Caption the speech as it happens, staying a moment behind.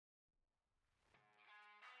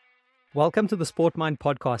Welcome to the Sport Mind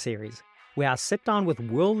podcast series, where I sit down with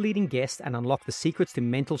world-leading guests and unlock the secrets to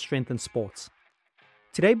mental strength in sports.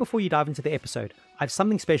 Today, before you dive into the episode, I have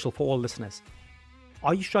something special for all listeners.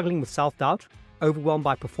 Are you struggling with self-doubt, overwhelmed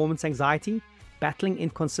by performance anxiety, battling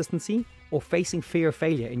inconsistency, or facing fear of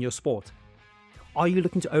failure in your sport? Are you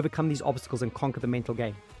looking to overcome these obstacles and conquer the mental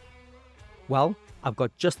game? Well, I've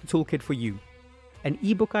got just the toolkit for you. An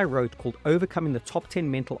ebook I wrote called Overcoming the Top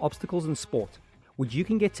 10 Mental Obstacles in Sport, which you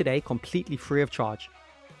can get today completely free of charge.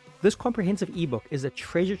 This comprehensive ebook is a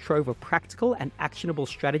treasure trove of practical and actionable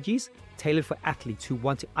strategies tailored for athletes who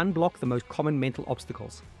want to unblock the most common mental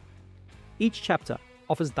obstacles. Each chapter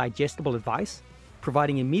offers digestible advice,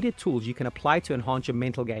 providing immediate tools you can apply to enhance your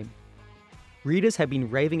mental game. Readers have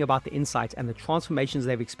been raving about the insights and the transformations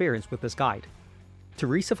they've experienced with this guide.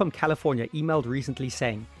 Teresa from California emailed recently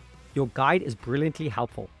saying, "Your guide is brilliantly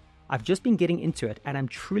helpful. I've just been getting into it and I'm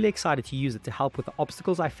truly excited to use it to help with the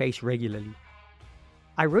obstacles I face regularly."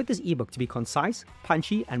 I wrote this ebook to be concise,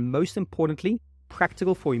 punchy, and most importantly,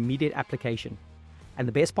 practical for immediate application. And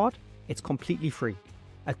the best part? It's completely free,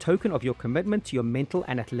 a token of your commitment to your mental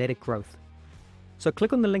and athletic growth. So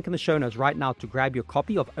click on the link in the show notes right now to grab your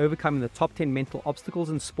copy of Overcoming the Top 10 Mental Obstacles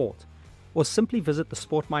in Sport, or simply visit the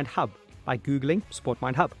Sport Mind Hub by Googling Sport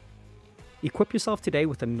Mind Hub. Equip yourself today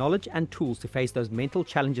with the knowledge and tools to face those mental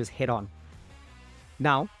challenges head on.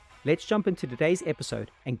 Now, let's jump into today's episode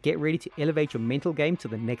and get ready to elevate your mental game to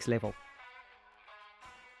the next level.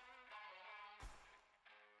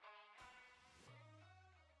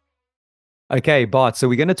 Okay, Bart, so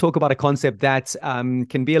we're going to talk about a concept that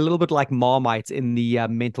can be a little bit like Marmite in the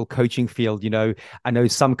mental coaching field. I know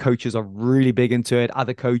some coaches are really big into it.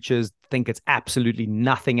 Other coaches think it's absolutely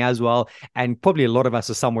nothing as well. And probably a lot of us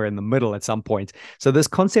are somewhere in the middle at some point. So this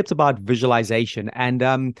concept about visualization, and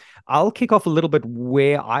I'll kick off a little bit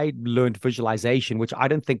where I learned visualization, which I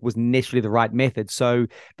don't think was necessarily the right method. So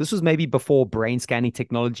this was maybe before brain scanning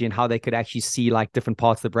technology and how they could actually see like different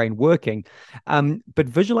parts of the brain working. But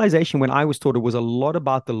visualization, when I was taught, it was a lot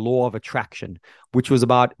about the law of attraction, which was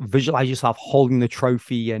about visualize yourself holding the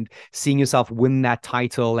trophy and seeing yourself win that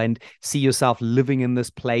title and see yourself living in this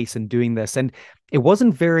place and doing this. And it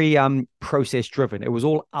wasn't very process driven. It was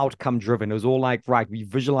all outcome driven. It was all like, right, we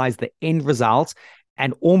visualize the end results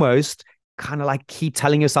and almost kind of like keep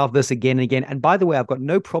telling yourself this again and again. And by the way, I've got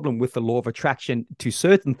no problem with the law of attraction to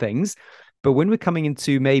certain things. But when we're coming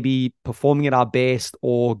into maybe performing at our best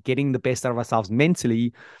or getting the best out of ourselves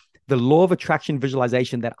mentally, the law of attraction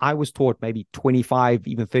visualization that I was taught maybe 25,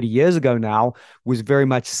 even 30 years ago now was very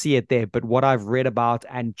much see it there. But what I've read about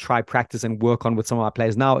and try practice and work on with some of our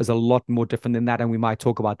players now is a lot more different than that. And we might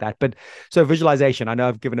talk about that. But so visualization, I know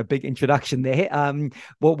I've given a big introduction there.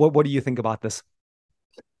 What do you think about this?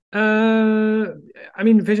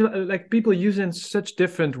 Visual, like people use it in such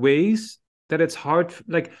different ways that it's hard.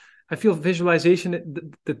 Like I feel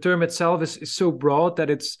visualization, the term itself is so broad that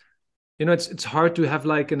it's hard to have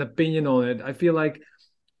like an opinion on it. I feel like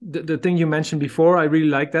the thing you mentioned before, I really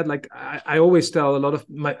like that. Like I always tell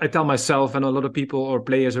I tell myself and a lot of people or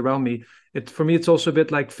players around me, for me, it's also a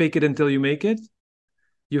bit like fake it until you make it.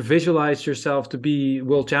 You visualize yourself to be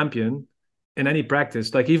world champion in any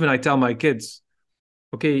practice. Like even I tell my kids,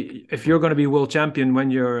 okay, if you're going to be world champion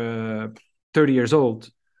when you're 30 years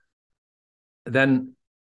old, then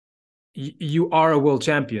you are a world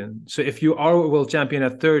champion. So if you are a world champion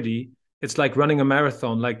at 30, it's like running a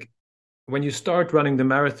marathon. Like when you start running the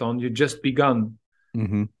marathon, you just begun.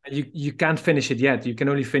 Mm-hmm. And you can't finish it yet. You can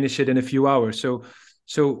only finish it in a few hours.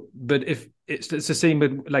 But if it's the same,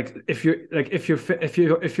 but like if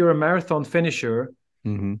you're a marathon finisher,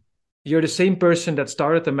 mm-hmm. You're the same person that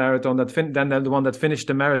started the marathon than the one that finished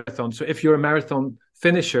the marathon. So if you're a marathon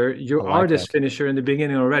finisher, you are this finisher in the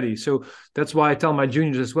beginning already. So that's why I tell my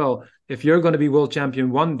juniors as well, if you're going to be world champion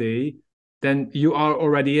one day, then you are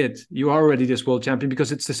already it. You are already this world champion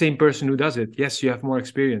because it's the same person who does it. Yes, you have more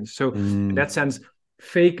experience. So in that sense,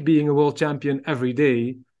 fake being a world champion every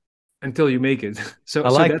day until you make it. I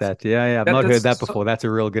like that. Yeah. I've not heard that before. That's a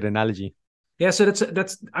real good analogy. Yeah, so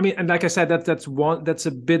that's I mean, and like I said,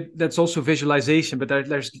 that's also visualization, but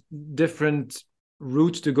there's different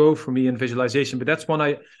routes to go for me in visualization. But that's one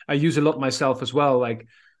I use a lot myself as well. Like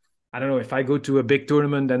I don't know, if I go to a big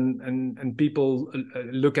tournament and people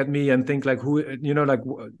look at me and think like, who, like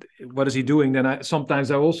what is he doing? Then I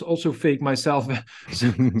sometimes also fake myself,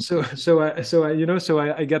 so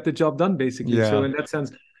I get the job done basically. Yeah. So in that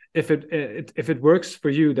sense, if it works for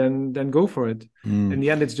you, then go for it. In the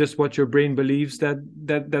end, it's just what your brain believes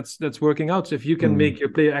that's working out. So if you can make your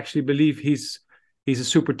player actually believe he's a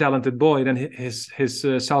super talented boy, then his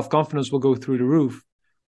self-confidence will go through the roof.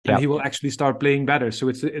 and Yeah. he will actually start playing better. So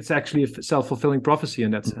it's actually a self-fulfilling prophecy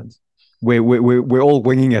in that sense. We're all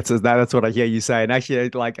winging it. So that's what I hear you say. And actually,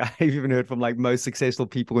 like I've even heard from like most successful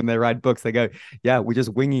people when they write books, they go, "Yeah, we're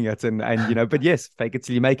just winging it." And but yes, fake it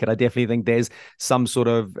till you make it. I definitely think there's some sort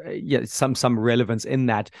of some relevance in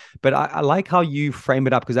that. But I like how you frame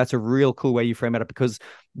it up, because that's a real cool way you frame it up, because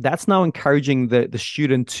that's now encouraging the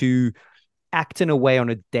student to act in a way on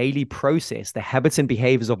a daily process, the habits and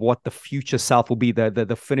behaviors of what the future self will be,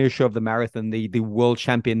 the finisher of the marathon, the world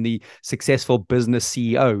champion, the successful business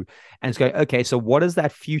CEO. And it's going, okay, so what is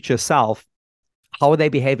that future self? How are they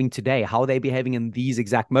behaving today? How are they behaving in these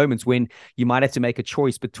exact moments when you might have to make a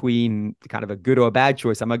choice between kind of a good or a bad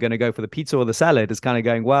choice? Am I going to go for the pizza or the salad? It's kind of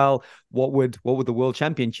going, well, what would the world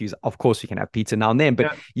champion choose? Of course, you can have pizza now and then,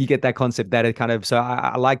 but you get that concept that it kind of, so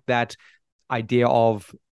I like that idea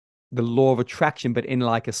of the law of attraction, but in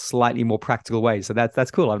like a slightly more practical way. So that's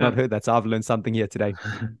cool. I've not heard that. So I've learned something here today.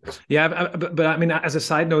 But I mean, as a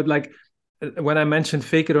side note, like when I mentioned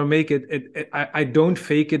fake it or make it, I don't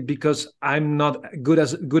fake it because I'm not good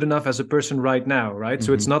enough as a person right now, right? Mm-hmm.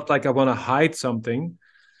 So it's not like I want to hide something.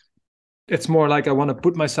 It's more like I want to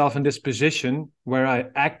put myself in this position where I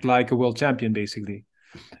act like a world champion, basically.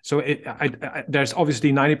 So there's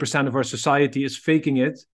obviously 90% of our society is faking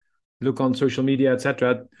it. Look on social media,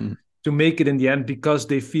 etc., to make it in the end, because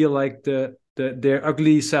they feel like their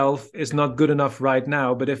ugly self is not good enough right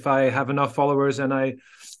now. But if I have enough followers and I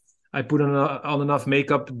put on enough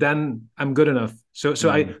makeup, then I'm good enough. So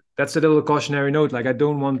that's a little cautionary note. Like I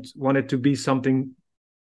don't want it to be something.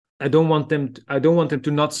 I don't want them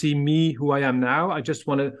to not see me who I am now. I just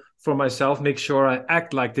want to, for myself, make sure I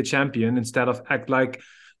act like the champion instead of act like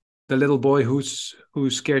the little boy who's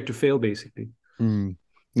scared to fail, basically.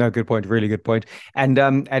 No, good point. Really good point. And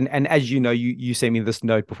as you know, you sent me this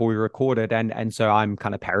note before we recorded, and so I'm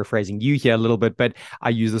kind of paraphrasing you here a little bit, but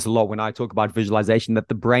I use this a lot when I talk about visualization, that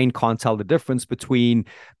the brain can't tell the difference between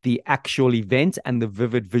the actual event and the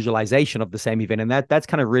vivid visualization of the same event. And that's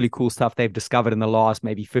kind of really cool stuff they've discovered in the last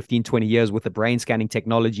maybe 15, 20 years with the brain scanning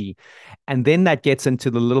technology. And then that gets into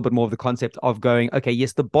the little bit more of the concept of going, okay,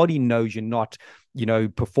 yes, the body knows you're not,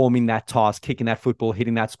 performing that task, kicking that football,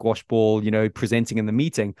 hitting that squash ball, presenting in the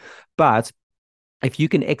meeting. But if you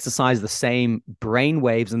can exercise the same brain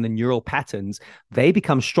waves and the neural patterns, they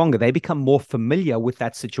become stronger. They become more familiar with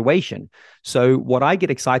that situation. So what I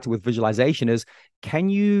get excited with visualization is, can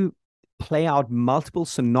you play out multiple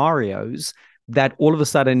scenarios that all of a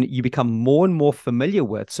sudden you become more and more familiar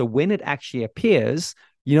with? So when it actually appears,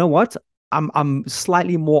 you know what? I'm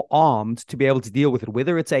slightly more armed to be able to deal with it,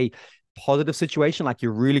 whether it's a positive situation, like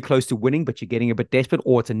you're really close to winning, but you're getting a bit desperate,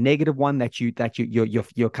 or it's a negative one that you're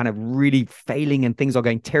kind of really failing and things are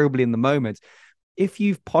going terribly in the moment. If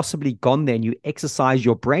you've possibly gone there and you exercise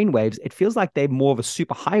your brain waves, it feels like they're more of a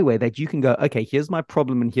super highway that you can go, okay, here's my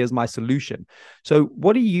problem and here's my solution. So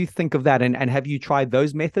what do you think of that? And have you tried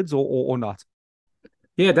those methods or not?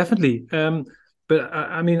 Yeah, definitely. But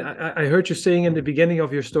I mean, I heard you saying in the beginning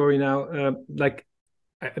of your story now,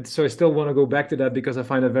 so I still want to go back to that because I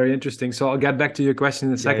find it very interesting. So I'll get back to your question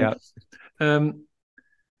in a second.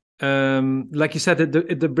 Like you said,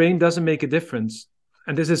 the brain doesn't make a difference.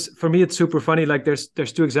 And this is, for me, it's super funny. Like there's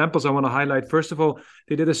two examples I want to highlight. First of all,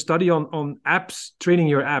 they did a study on abs, training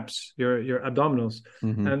your abs, your abdominals.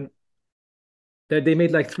 Mm-hmm. And they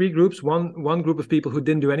made like three groups. One group of people who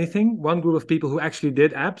didn't do anything, one group of people who actually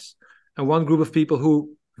did abs, and one group of people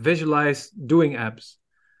who visualized doing abs.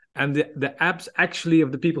 And the abs actually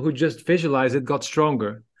of the people who just visualized it got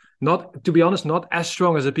stronger. Not, to be honest, not as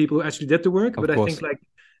strong as the people who actually did the work, but I think like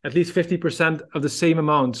at least 50% of the same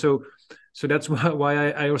amount. So that's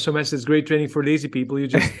why I also mentioned it's great training for lazy people. You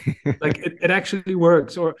just like it actually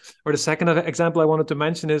works. Or the second example I wanted to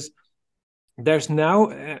mention is there's now,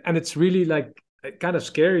 and it's really like kind of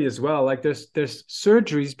scary as well. Like there's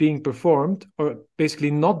surgeries being performed or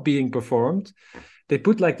basically not being performed. They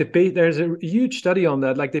put like there's a huge study on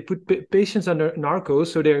that. Like they put patients under narcos,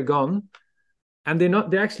 so they're gone, and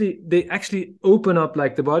they actually open up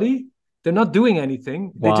like the body. They're not doing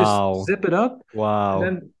anything. Wow. They just zip it up. Wow. And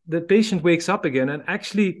then the patient wakes up again, and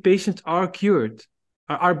actually patients are cured.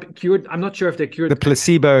 Are cured. I'm not sure if they're cured. The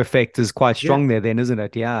placebo effect is quite strong there, then, isn't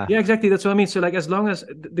it? Yeah. Yeah, exactly. That's what I mean. So like, as long as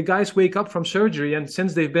the guys wake up from surgery, and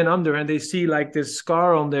since they've been under and they see like this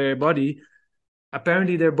scar on their body,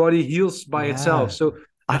 apparently their body heals by itself. So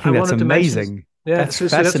I think that's amazing. That's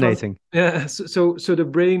fascinating. So the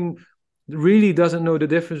brain really doesn't know the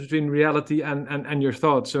difference between reality and your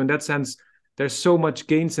thoughts. So in that sense, there's so much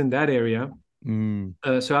gains in that area.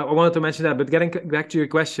 So I wanted to mention that. But getting back to your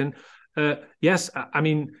question, yes, I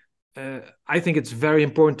mean, I think it's very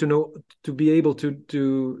important to know, to be able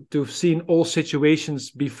to have seen all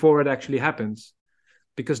situations before it actually happens,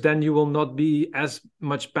 because then you will not be as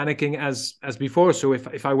much panicking as before. So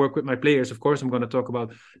if I work with my players, of course I'm going to talk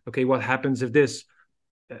about, okay, what happens if this,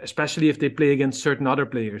 especially if they play against certain other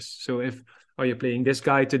players. So if, are you playing this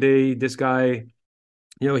guy today, this guy,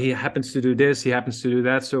 he happens to do this, he happens to do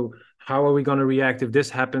that, so how are we going to react if this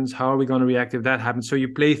happens, how are we going to react if that happens? So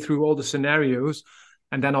you play through all the scenarios,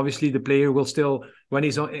 and then obviously the player will still, when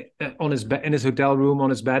he's on his in his hotel room on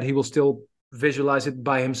his bed, he will still visualize it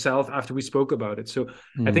by himself after we spoke about it. So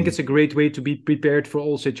I think it's a great way to be prepared for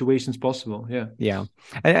all situations possible. Yeah,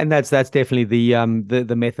 and that's definitely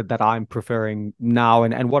the method that I'm preferring now,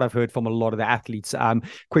 and what I've heard from a lot of the athletes.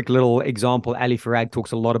 Quick little example: Ali Farag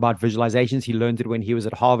talks a lot about visualizations. He learned it when he was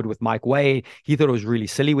at Harvard with Mike Way. He thought it was really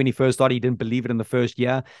silly when he first started. He didn't believe it in the first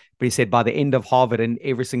year, but he said by the end of Harvard, and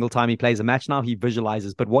every single time he plays a match now, he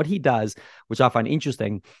visualizes. But what he does, which I find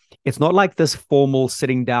interesting, it's not like this formal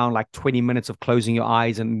sitting down, like 20 minutes of closing your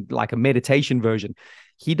eyes and like a meditation version.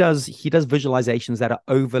 He does visualizations that are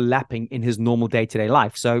overlapping in his normal day-to-day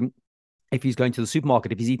life. So if he's going to the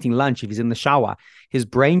supermarket, if he's eating lunch, if he's in the shower, his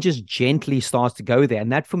brain just gently starts to go there.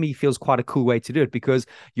 And that for me feels quite a cool way to do it, because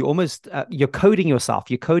you almost, you're coding yourself.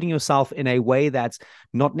 You're coding yourself in a way that's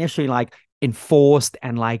not necessarily like enforced,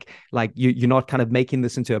 and like you're not kind of making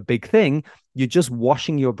this into a big thing. You're just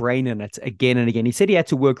washing your brain in it again and again. He said he had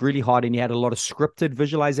to work really hard, and he had a lot of scripted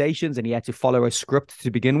visualizations, and he had to follow a script to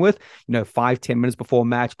begin with. 5-10 minutes before a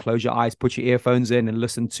match, close your eyes, put your earphones in, and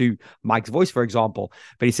listen to Mike's voice, for example.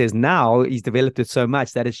 But he says now he's developed it so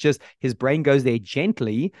much that it's just his brain goes there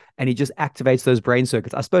gently, and he just activates those brain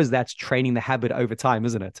circuits. I suppose that's training the habit over time,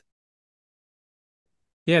 isn't it?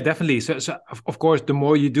 Yeah, definitely. So of course, the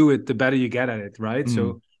more you do it, the better you get at it, right?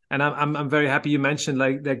 So, and I'm very happy you mentioned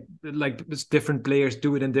like different players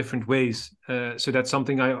do it in different ways. So that's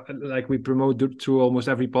something we promote through almost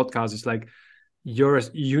every podcast. It's like, you're a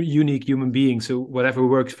unique human being, so whatever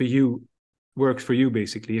works for you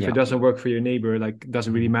basically. If it doesn't work for your neighbor, like, it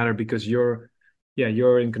doesn't really matter, because you're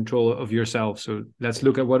in control of yourself. So let's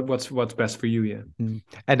look at what's best for you.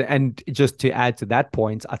 And just to add to that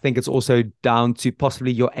point, I think it's also down to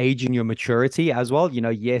possibly your age and your maturity as well.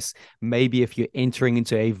 Yes, maybe if you're entering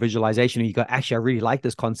into a visualization and you go, actually, I really like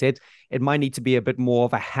this concept, it might need to be a bit more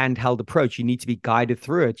of a handheld approach. You need to be guided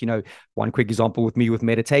through it. One quick example with me with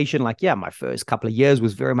meditation, my first couple of years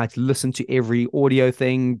was very much listen to every audio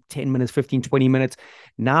thing, 10 minutes, 15, 20 minutes.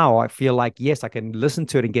 Now I feel like, yes, I can listen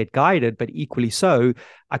to it and get guided, but equally so,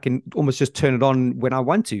 I can almost just turn it on when I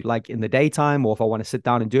want to, like in the daytime, or if I want to sit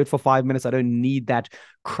down and do it for 5 minutes. I don't need that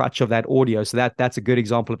crutch of that audio. So that's a good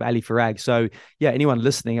example of Ali Farag. So yeah, anyone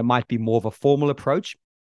listening, it might be more of a formal approach,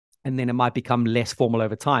 and then it might become less formal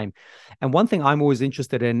over time. And one thing I'm always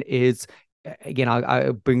interested in is, again,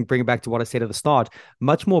 I bring it back to what I said at the start,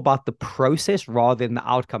 much more about the process rather than the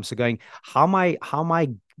outcome. So going, how am I,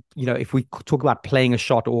 if we talk about playing a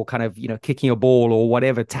shot, or kind of, kicking a ball or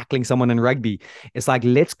whatever, tackling someone in rugby, it's like,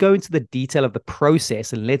 let's go into the detail of the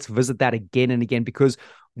process and let's visit that again and again, because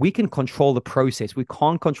we can control the process. We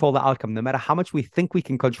can't control the outcome. No matter how much we think we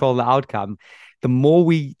can control the outcome, the more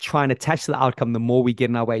we try and attach to the outcome, the more we get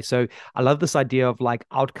in our way. So I love this idea of like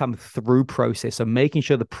outcome through process. So making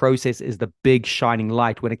sure the process is the big shining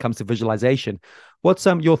light when it comes to visualization. What's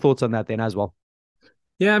your thoughts on that then as well?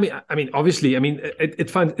 Yeah, I mean, obviously, I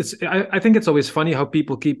think it's always funny how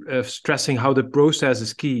people keep stressing how the process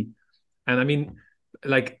is key. And I mean,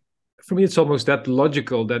 like, for me, it's almost that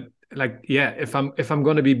logical that, like, yeah, if I'm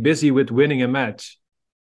going to be busy with winning a match,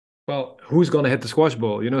 well, who's going to hit the squash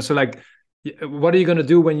ball? So like, what are you going to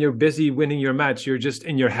do when you're busy winning your match? You're just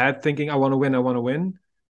in your head thinking, I want to win.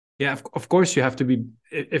 Yeah, of course you have to be.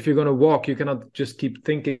 If you're going to walk, you cannot just keep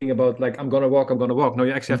thinking about, like, I'm going to walk. No,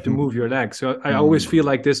 you actually have to move your legs. So I always feel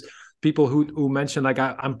like this, people who mention like,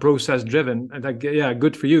 I'm process driven, and like, yeah,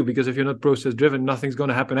 good for you, because if you're not process driven, nothing's going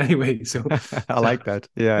to happen anyway. So I like that.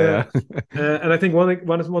 Yeah. And I think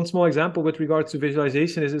one small example with regards to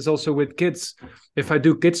visualization is also with kids. If I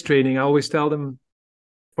do kids training, I always tell them,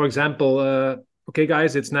 for example, okay,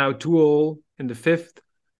 guys, it's now 2-2 in the fifth.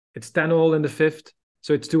 It's 10-2 in the fifth.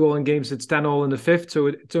 So it's 2-2 in games. It's 10-2 in the fifth. So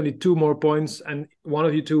it's only 2 more points, and one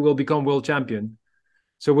of you two will become world champion.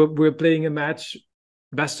 So we're playing a match,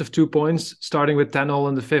 best of 2 points, starting with 10-0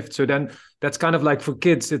 in the fifth. So then that's kind of like, for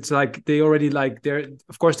kids, it's like they already, like, they're,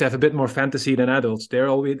 of course they have a bit more fantasy than adults. They're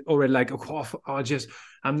already like,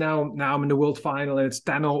 I'm in the world final and it's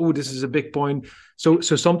 10-0. Oh, this is a big point. So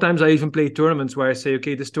sometimes I even play tournaments where I say,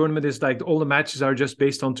 okay, this tournament is like, all the matches are just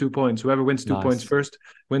based on 2 points. Whoever wins 2 points first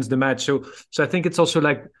wins the match. So I think it's also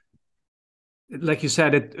like, like you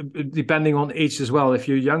said, depending on age as well. If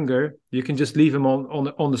you're younger, you can just leave them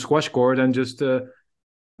on the squash court and just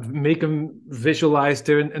make them visualize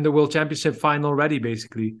they're in the World Championship final already,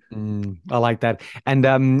 basically. I like that. And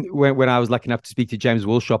when I was lucky enough to speak to James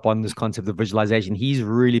Wilshop on this concept of visualization, he's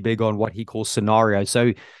really big on what he calls scenario.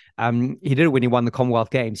 So he did it when he won the Commonwealth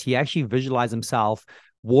Games. He actually visualized himself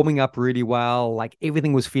warming up really well, like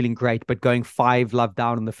everything was feeling great, but going 5-love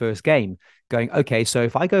down in the first game, going, okay, so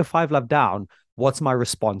if I go 5-love down, what's my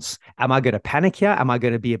response? Am I going to panic here? Am I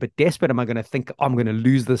going to be a bit desperate? Am I going to think I'm going to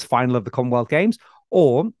lose this final of the Commonwealth Games?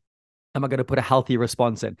 Or am I going to put a healthy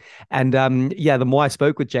response in? And yeah, the more I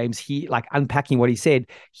spoke with James, he like unpacking what he said,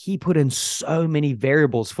 he put in so many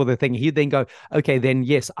variables for the thing. He'd then go, okay, then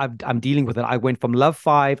yes, I'm dealing with it. I went from love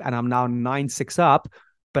 5 and I'm now 9-6 up,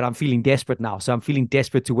 but I'm feeling desperate now. So I'm feeling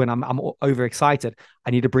desperate to win. I'm overexcited.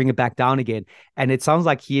 I need to bring it back down again. And it sounds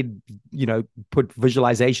like he had, put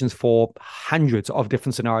visualizations for hundreds of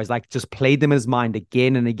different scenarios, like just played them in his mind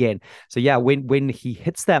again and again. So yeah, when he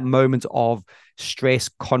hits that moment of stress,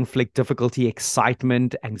 conflict, difficulty,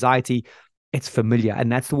 excitement, anxiety, it's familiar. And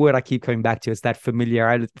that's the word I keep coming back to. It's that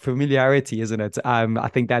familiarity, isn't it? I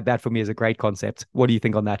think that for me is a great concept. What do you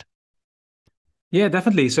think on that? Yeah,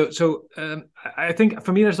 definitely. So I think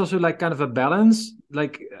for me, there's also like kind of a balance.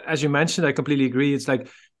 Like as you mentioned, I completely agree. It's like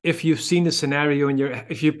if you've seen the scenario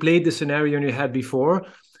if you played the scenario in your head before,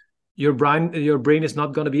 your brain is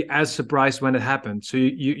not going to be as surprised when it happened. So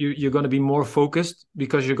you're going to be more focused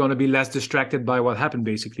because you're going to be less distracted by what happened,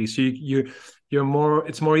 basically. So you're more.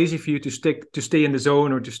 It's more easy for you to stay in the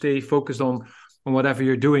zone or to stay focused on whatever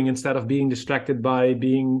you're doing instead of being distracted by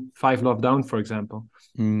being 5-love down, for example.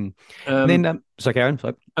 Sorry, Karen.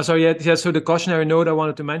 Sorry, yeah. So the cautionary note I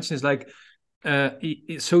wanted to mention is like,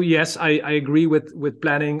 so yes, I agree with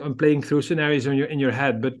planning and playing through scenarios in your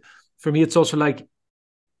head, but for me, it's also like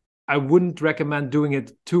I wouldn't recommend doing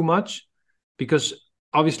it too much because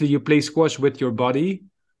obviously you play squash with your body,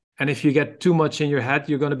 and if you get too much in your head,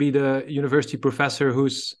 you're going to be the university professor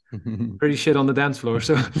who's pretty shit on the dance floor.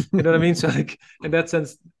 So you know what I mean? So like in that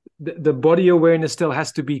sense, the body awareness still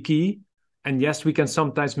has to be key. And yes, we can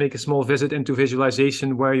sometimes make a small visit into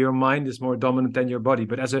visualization where your mind is more dominant than your body.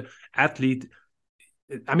 But as an athlete,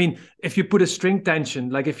 I mean, if you put a string tension,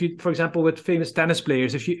 like if you, for example, with famous tennis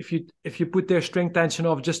players, if you put their string tension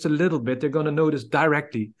off just a little bit, they're going to notice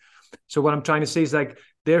directly. So what I'm trying to say is like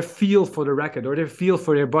their feel for the racket or their feel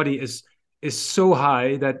for their body is so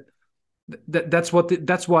high that's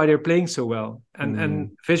why they're playing so well.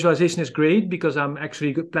 And visualization is great because I'm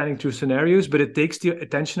actually planning through scenarios, but it takes the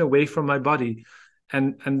attention away from my body,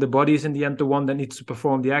 and the body is in the end the one that needs to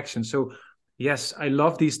perform the action. So yes, I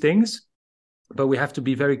love these things, but we have to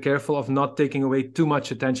be very careful of not taking away too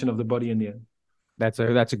much attention of the body in the end. That's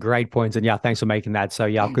a great point. And yeah, thanks for making that. So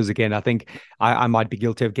yeah, because again, I think I might be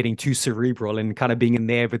guilty of getting too cerebral and kind of being in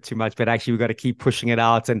there a bit too much, but actually we've got to keep pushing it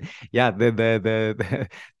out. And yeah, the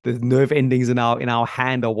nerve endings in our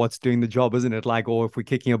hand are what's doing the job, isn't it? Like, or if we're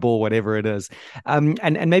kicking a ball, whatever it is. And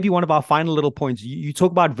maybe one of our final little points, you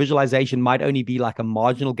talk about visualization might only be like a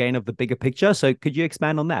marginal gain of the bigger picture. So could you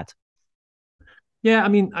expand on that? Yeah, I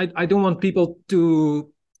mean, I don't want people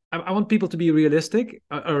to. I want people to be realistic,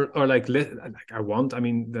 or like I want. I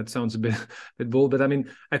mean, that sounds a bit bold, but I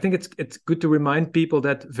mean, I think it's good to remind people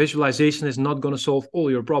that visualization is not going to solve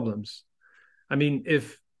all your problems. I mean,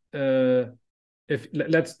 if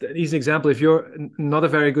let's an easy example, if you're not a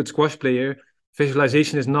very good squash player,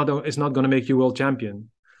 visualization is not going to make you world champion.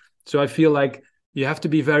 So I feel like you have to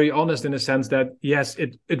be very honest in a sense that yes,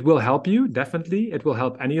 it will help you, definitely, it will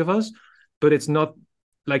help any of us, but it's not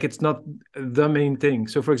the main thing.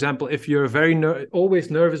 So for example, if you're very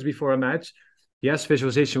always nervous before a match, yes,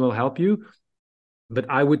 visualization will help you, but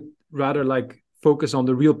I would rather like focus on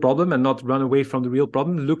the real problem and not run away from the real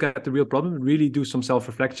problem. Look at the real problem, really do some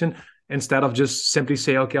self-reflection instead of just simply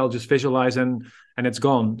say, okay, I'll just visualize and it's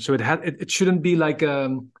gone. So it shouldn't be like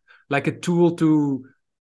a tool to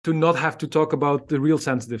not have to talk about the real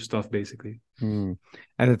sensitive stuff, basically. And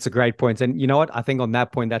it's a great point. And you know what? I think on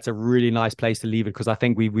that point, that's a really nice place to leave it, because I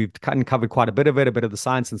think we've covered quite a bit of it, a bit of the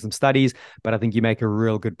science and some studies, but I think you make a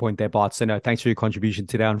real good point there, Bart. So no, thanks for your contribution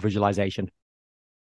today on visualization.